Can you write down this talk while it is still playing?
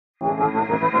Bang,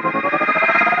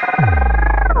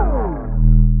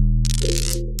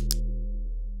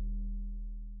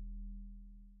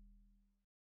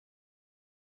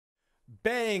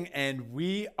 and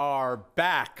we are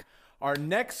back. Our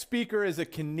next speaker is a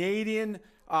Canadian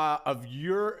of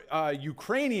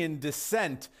Ukrainian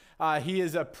descent. He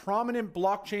is a prominent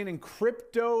blockchain and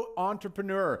crypto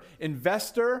entrepreneur,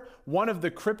 investor, one of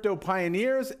the crypto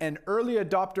pioneers, and early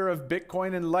adopter of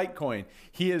Bitcoin and Litecoin.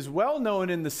 He is well known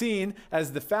in the scene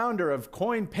as the founder of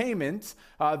Coin Payments,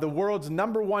 the world's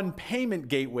 #1 payment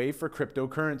gateway for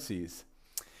cryptocurrencies.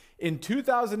 In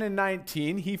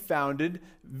 2019, he founded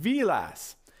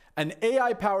VELAS, an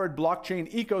AI-powered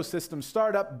blockchain ecosystem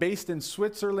startup based in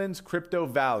Switzerland's Crypto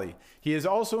Valley. He is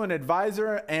also an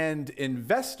advisor and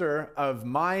investor of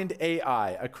Mind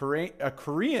AI, a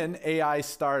Korean AI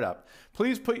startup.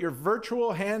 Please put your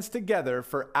virtual hands together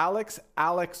for Alex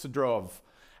Alexandrov.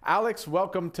 Alex,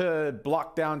 welcome to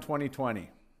BlockDown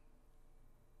 2020.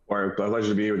 All right, pleasure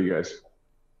to be here with you guys.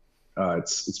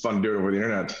 It's fun to do it over the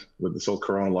internet with this whole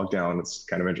Corona lockdown. It's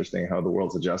kind of interesting how the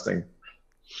world's adjusting.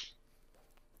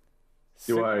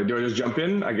 Do I just jump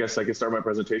in? I guess I can start my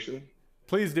presentation.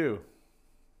 Please do.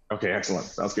 Okay, excellent.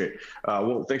 Sounds great.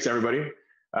 Well, thanks everybody.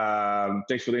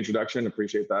 Thanks for the introduction.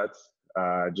 Appreciate that.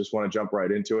 Just want to jump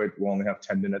right into it. We only have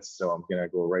 10 minutes, so I'm going to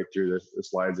go right through the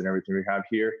slides and everything we have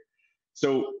here.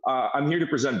 So I'm here to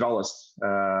present VELAS.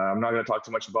 I'm not going to talk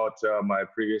too much about my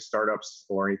previous startups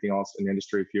or anything else in the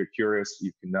industry. If you're curious,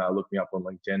 you can look me up on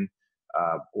LinkedIn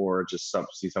or just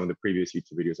see some of the previous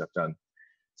YouTube videos I've done.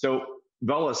 So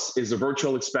VELAS is a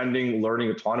virtual expanding learning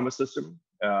autonomous system.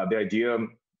 The idea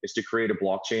is to create a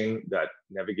blockchain that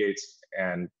navigates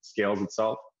and scales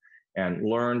itself and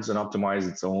learns and optimizes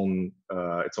its own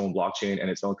blockchain and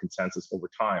its own consensus over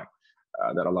time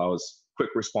that allows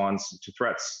quick response to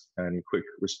threats and quick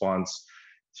response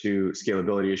to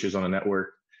scalability issues on a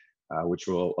network, which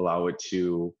will allow it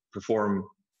to perform,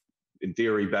 in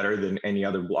theory, better than any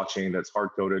other blockchain that's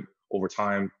hard-coded over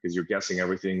time because you're guessing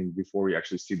everything before you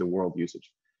actually see the world usage.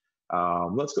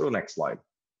 Let's go to the next slide.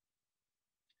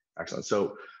 Excellent.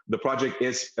 So the project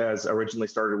as originally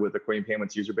started with the Coin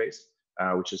Payments user base,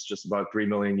 which is just about 3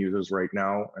 million users right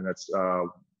now, and that's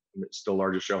still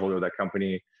largest shareholder of that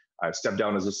company. I've stepped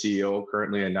down as a CEO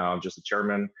currently, and now I'm just a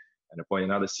chairman and appointed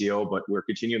another CEO, but we're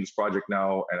continuing this project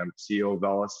now, and I'm CEO of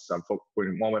VELAS, so I'm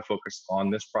putting all my focus on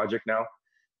this project now.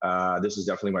 This is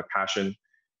definitely my passion,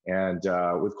 and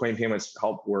with Coin Payments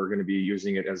help, we're going to be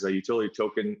using it as a utility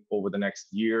token over the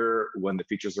next year when the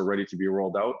features are ready to be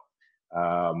rolled out.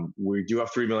 We do have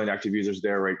 3 million active users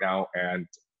there right now, and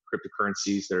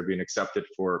cryptocurrencies that are being accepted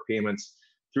for payments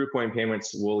through Coin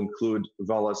Payments will include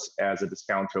VELAS as a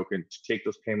discount token to take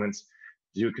those payments,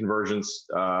 do conversions,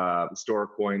 store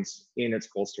coins in its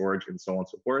cold storage, and so on and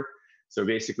so forth. So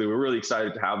basically, we're really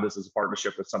excited to have this as a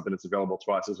partnership with something that's available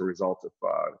to us as a result of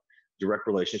direct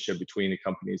relationship between the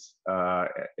companies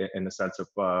in the sense of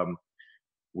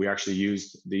we actually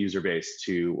used the user base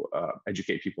to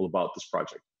educate people about this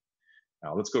project.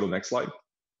 Now, let's go to the next slide.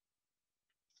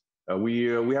 We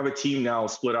have a team now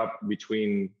split up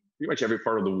between pretty much every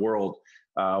part of the world.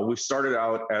 We started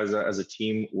out as a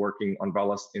team working on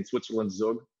VELAS in Switzerland,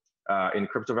 Zug, in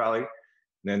Crypto Valley.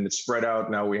 And then it's spread out.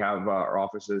 Now we have our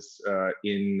offices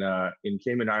in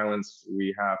Cayman Islands.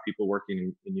 We have people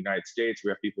working in the United States. We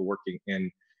have people working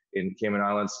in Cayman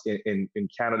Islands, in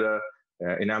Canada,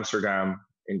 in Amsterdam,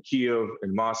 in Kyiv,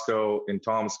 in Moscow, in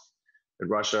Tomsk, in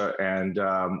Russia. And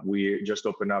we just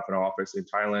opened up an office in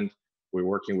Thailand. We're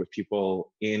working with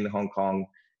people in Hong Kong,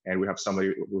 and we have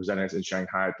somebody representing us in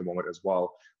Shanghai at the moment as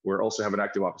well. We also have an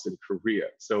active office in Korea.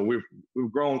 So we've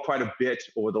grown quite a bit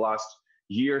over the last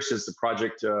year since the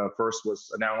project first was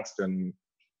announced, and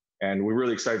we're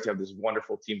really excited to have this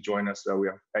wonderful team join us. So we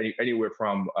have anywhere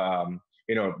from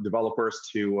developers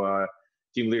to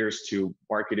team leaders to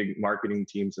marketing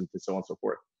teams and so on and so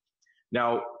forth.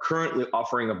 Now, currently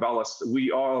offering a VELAS,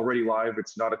 we are already live.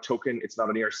 It's not a token. It's not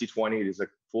an ERC20. It is a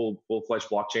full-fledged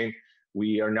blockchain.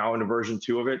 We are now in a version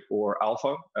 2 of it, or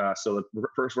alpha. So the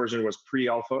first version was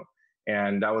pre-alpha,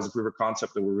 and that was a proof of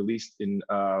concept that we released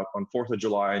on 4th of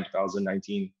July in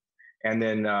 2019. And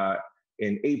then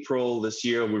in April this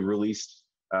year, we released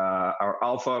our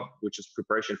alpha, which is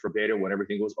preparation for beta when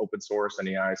everything goes open source and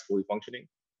AI is fully functioning.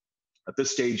 At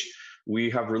this stage, we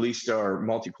have released our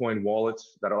multi-coin wallet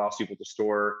that allows people to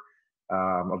store,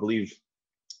 I believe,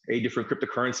 8 different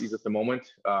cryptocurrencies at the moment.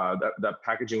 That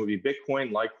packaging would be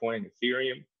Bitcoin, Litecoin,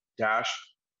 Ethereum, Dash.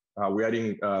 We're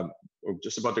adding, we're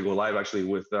just about to go live actually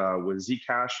with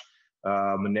Zcash,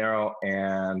 Monero,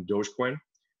 and Dogecoin.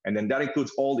 And then that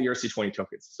includes all the ERC20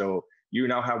 tokens. So you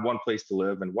now have one place to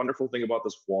live. And wonderful thing about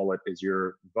this wallet is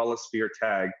your Velosphere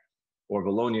tag, or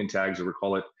Velonian tags, as we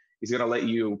call it, is going to let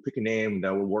you pick a name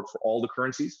that will work for all the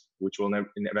currencies, which will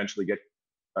eventually get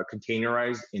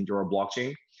containerized into our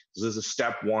blockchain. So this is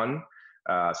step one.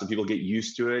 So people get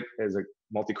used to it as a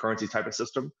multi-currency type of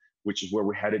system, which is where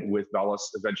we're headed with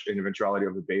VELAS in eventuality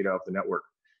of the beta of the network.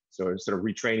 So instead of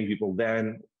retraining people,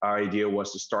 then our idea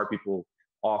was to start people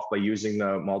off by using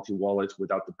the multi-wallet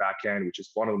without the backend, which is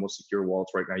one of the most secure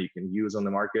wallets right now you can use on the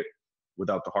market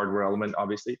without the hardware element,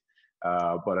 obviously.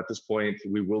 But at this point,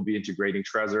 we will be integrating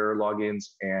Trezor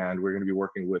logins, and we're going to be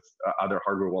working with other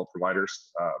hardware wallet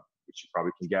providers, which you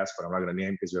probably can guess, but I'm not going to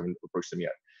name because we haven't approached them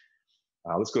yet.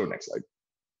 Let's go to the next slide.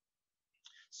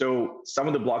 So some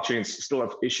of the blockchains still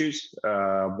have issues.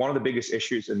 One of the biggest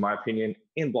issues, in my opinion,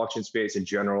 in blockchain space in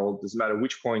general, doesn't matter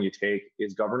which coin you take,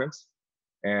 is governance.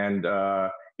 And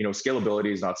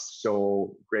scalability is not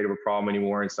so great of a problem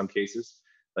anymore in some cases.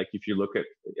 Like if you look at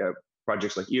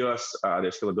projects like EOS,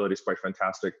 their scalability is quite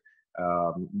fantastic,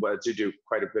 but they do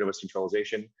quite a bit of a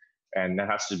centralization, and that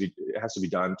has to be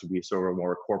done to be sort of a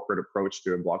more corporate approach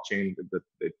to a blockchain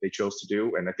that they chose to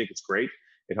do, and I think it's great.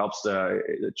 It helps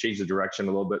change the direction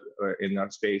a little bit in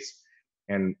that space.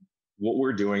 And what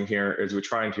we're doing here is we're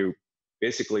trying to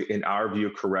basically, in our view,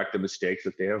 correct the mistakes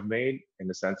that they have made in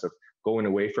the sense of going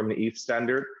away from the ETH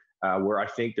standard, where I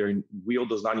think their wheel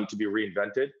does not need to be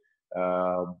reinvented.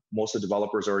 Most of the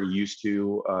developers are already used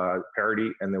to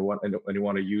parity, and they want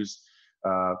to use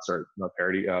sorry, not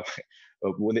parity.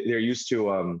 When they're used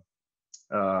to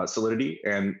Solidity,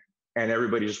 and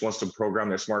everybody just wants to program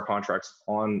their smart contracts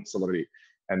on Solidity.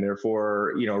 And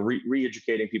therefore,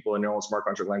 re-educating people in their own smart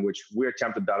contract language. We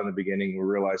attempted that in the beginning. We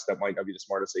realized that might not be the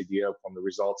smartest idea from the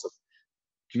results of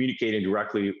communicating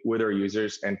directly with our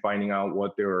users and finding out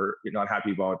what they're not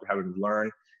happy about, having to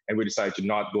learn. And we decided to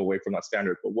not go away from that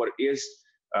standard. But what is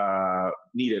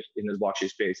needed in this blockchain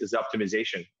space is the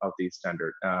optimization of the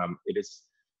standard.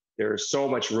 There's so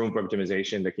much room for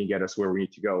optimization that can get us where we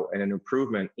need to go, and an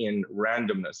improvement in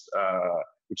randomness,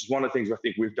 which is one of the things I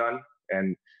think we've done.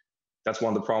 And that's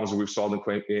one of the problems that we've solved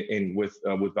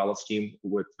with VELAS team,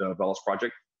 with the VELAS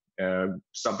project.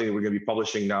 Something that we're going to be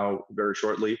publishing now very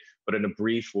shortly. But in a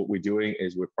brief, what we're doing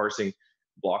is we're pulling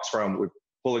blocks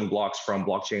from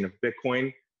blockchain of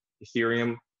Bitcoin,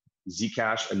 Ethereum,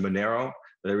 Zcash, and Monero.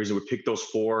 The reason we picked those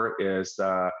four is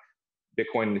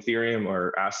Bitcoin and Ethereum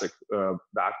are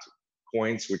ASIC-backed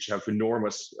coins, which have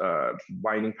enormous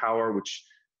binding power, which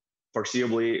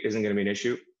foreseeably isn't going to be an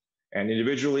issue. And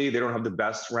individually, they don't have the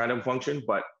best random function,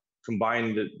 but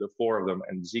combine the four of them,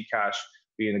 and Zcash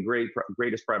being the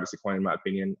greatest privacy coin, in my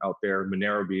opinion, out there,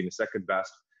 Monero being the second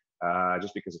best,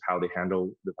 just because of how they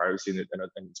handle the privacy and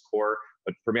its core,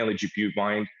 but primarily GPU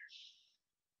bind.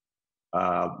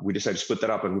 We decided to split that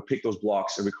up, and we pick those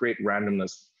blocks, and we create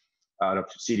randomness out of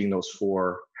seeding those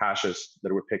four hashes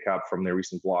that we pick up from their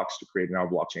recent blocks to create our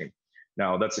blockchain.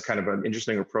 Now, that's a kind of an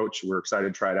interesting approach. We're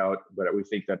excited to try it out, but we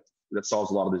think that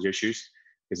solves a lot of these issues.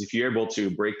 Because if you're able to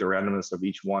break the randomness of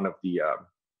each one of the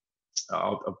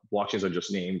of blockchains I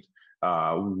just named,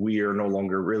 we are no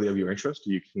longer really of your interest.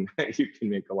 You can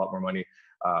make a lot more money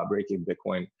breaking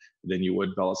Bitcoin than you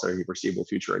would VELAS in the foreseeable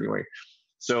future anyway.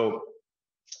 So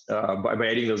by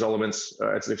adding those elements,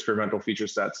 it's experimental feature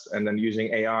sets, and then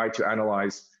using AI to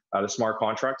analyze the smart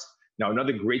contracts. Now,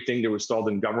 another great thing that was installed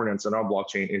in governance on our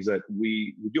blockchain is that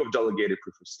we do have delegated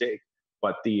proof of stake,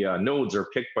 but the nodes are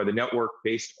picked by the network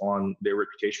based on their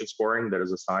reputation scoring that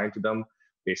is assigned to them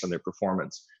based on their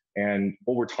performance. And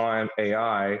over time,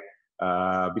 AI,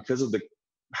 because of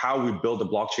how we build a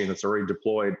blockchain that's already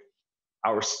deployed,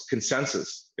 our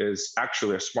consensus is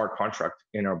actually a smart contract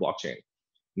in our blockchain.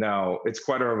 Now, it's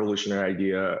quite a revolutionary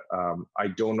idea. I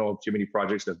don't know of too many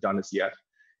projects that have done this yet.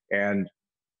 And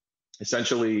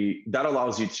essentially, that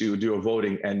allows you to do a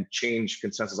voting and change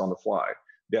consensus on the fly.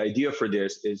 The idea for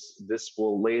this is this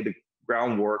will lay the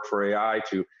groundwork for AI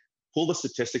to pull the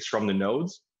statistics from the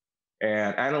nodes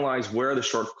and analyze where the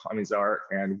shortcomings are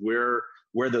and where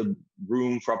the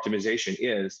room for optimization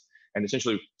is, and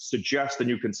essentially suggest the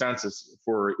new consensus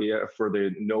for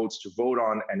the nodes to vote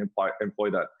on and employ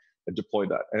that and deploy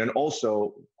that. And then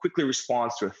also quickly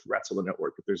responds to threats of the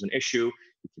network. If there's an issue,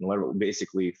 you can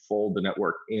basically fold the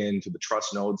network into the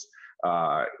trust nodes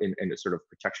in a sort of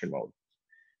protection mode.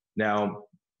 Now,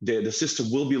 the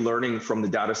system will be learning from the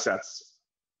data sets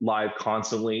live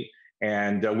constantly.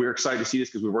 And we're excited to see this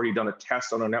because we've already done a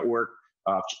test on our network,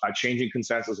 changing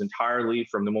consensus entirely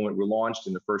from the moment we launched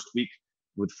in the first week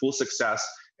with full success.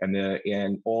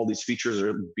 And all these features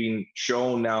are being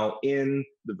shown now in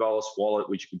the VELAS wallet,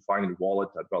 which you can find in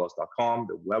wallet.velas.com.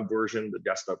 The web version, the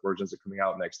desktop versions are coming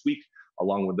out next week,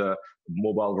 along with the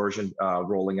mobile version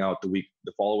rolling out the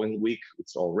following week.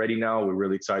 It's all ready now. We're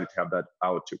really excited to have that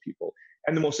out to people.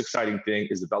 And the most exciting thing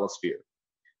is the VELAsphere.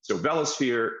 So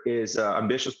VELAsphere is an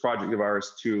ambitious project of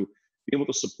ours to be able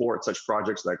to support such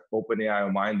projects like OpenAI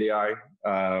or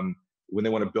MindAI. When they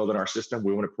want to build in our system,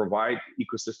 we want to provide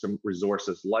ecosystem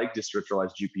resources like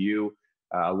decentralized GPU,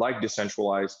 like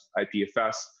decentralized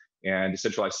IPFS, and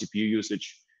decentralized CPU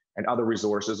usage, and other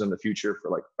resources in the future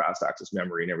for like fast access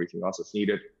memory and everything else that's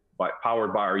needed, but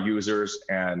powered by our users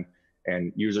and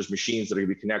users' machines that are going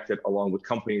to be connected, along with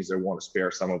companies that want to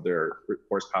spare some of their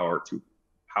horsepower to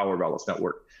power VELAS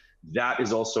network. That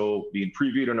is also being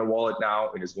previewed in a wallet now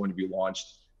and is going to be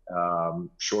launched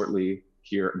shortly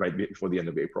here before the end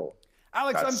of April.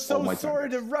 Alex, I'm so sorry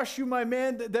to rush you, my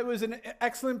man. That was an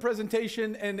excellent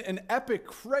presentation and an epic,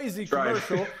 crazy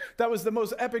commercial. That was the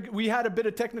most epic. We had a bit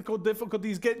of technical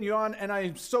difficulties getting you on, and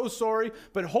I'm so sorry.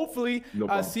 But hopefully,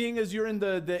 seeing as you're in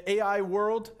the AI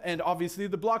world and obviously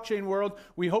the blockchain world,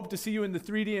 we hope to see you in the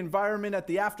 3D environment at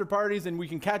the after parties, and we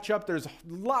can catch up. There's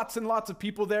lots and lots of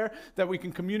people there that we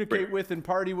can communicate with and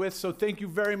party with. So thank you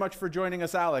very much for joining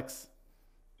us, Alex.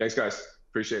 Thanks, guys.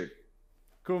 Appreciate it.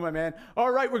 Cool, my man. All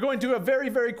right, we're going to a very,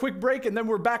 very quick break, and then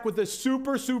we're back with a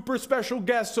super, super special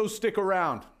guest, so stick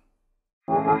around.